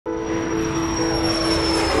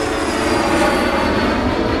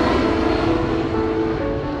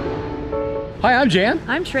I'm Jan.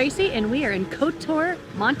 I'm Tracy, and we are in Kotor,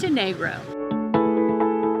 Montenegro.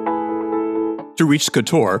 To reach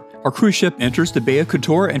Kotor, our cruise ship enters the Bay of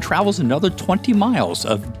Kotor and travels another 20 miles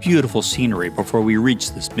of beautiful scenery before we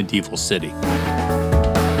reach this medieval city.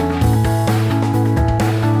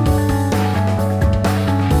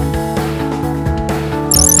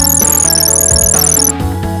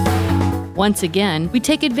 Once again, we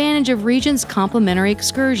take advantage of Regent's complimentary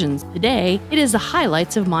excursions. Today, it is the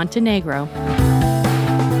highlights of Montenegro.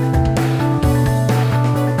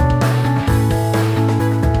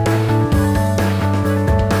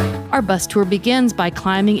 Our bus tour begins by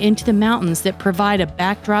climbing into the mountains that provide a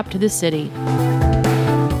backdrop to the city.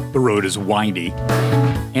 The road is windy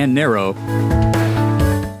and narrow,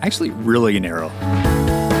 actually really narrow.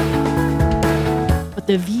 But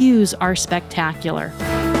the views are spectacular.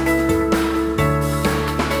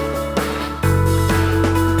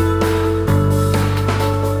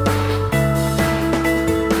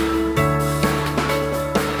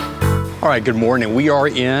 All right, good morning. We are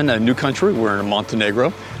in a new country. We're in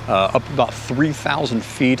Montenegro, up about 3,000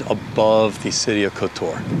 feet above the city of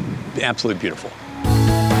Kotor. Absolutely beautiful.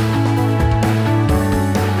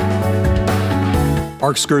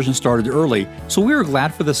 Our excursion started early, so we were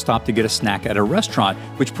glad for the stop to get a snack at a restaurant,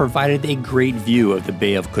 which provided a great view of the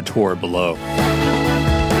Bay of Kotor below.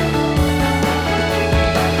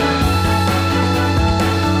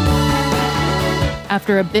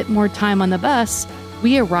 After a bit more time on the bus,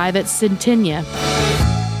 we arrive at Cetinje.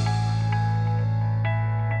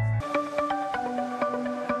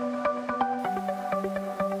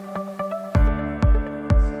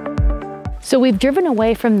 So we've driven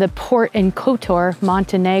away from the port in Kotor,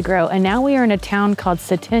 Montenegro, and now we are in a town called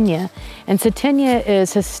Cetinje. And Cetinje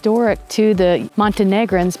is historic to the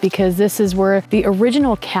Montenegrins because this is where the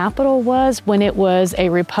original capital was when it was a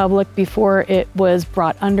republic before it was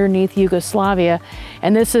brought underneath Yugoslavia.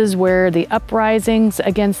 And this is where the uprisings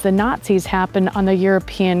against the Nazis happened on the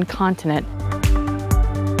European continent.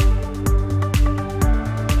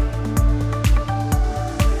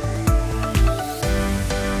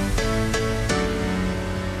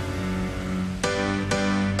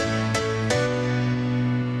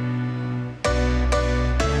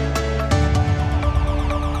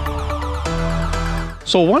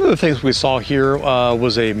 So one of the things we saw here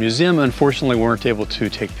was a museum. Unfortunately, we weren't able to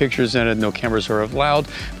take pictures in it. No cameras are allowed.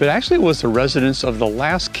 But actually it was the residence of the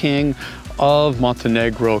last king of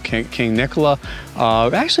Montenegro, King Nikola.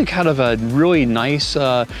 Actually kind of a really nice,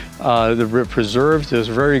 preserved. It was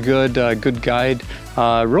a very good, good guide.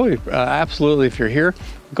 Really, absolutely, if you're here,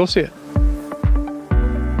 go see it.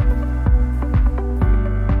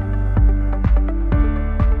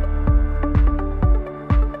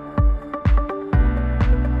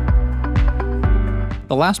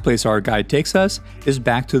 The last place our guide takes us is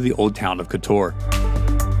back to the old town of Kotor.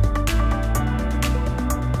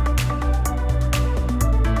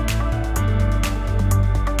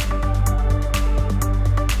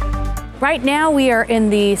 Right now we are in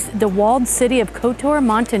the walled city of Kotor,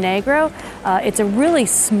 Montenegro. It's a really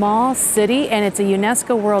small city and it's a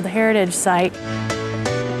UNESCO World Heritage Site.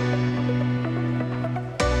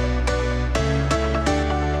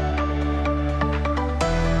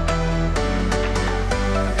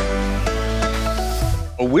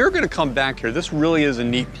 We're going to come back here. This really is a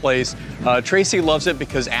neat place. Tracy loves it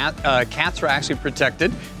because cats are actually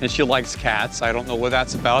protected, and she likes cats. I don't know what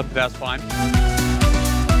that's about, but that's fine.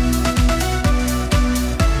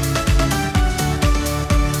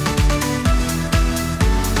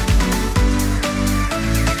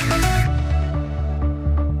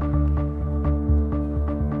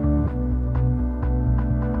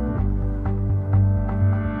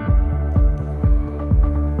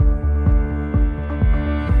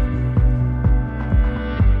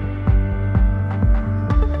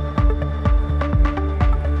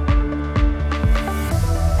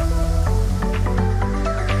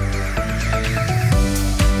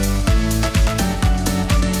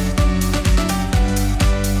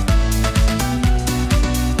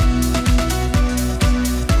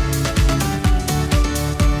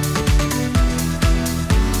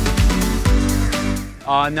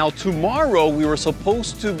 Now tomorrow we were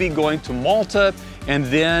supposed to be going to Malta and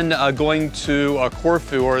then going to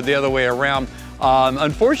Corfu, or the other way around.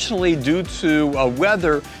 Unfortunately, due to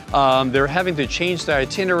weather, they're having to change the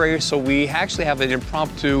itinerary, so we actually have an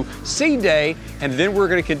impromptu sea day, and then we're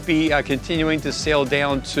going to be continuing to sail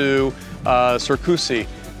down to Syracuse,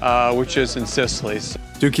 which is in Sicily.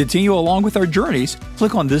 To continue along with our journeys,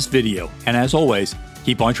 click on this video, and as always,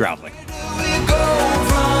 keep on traveling.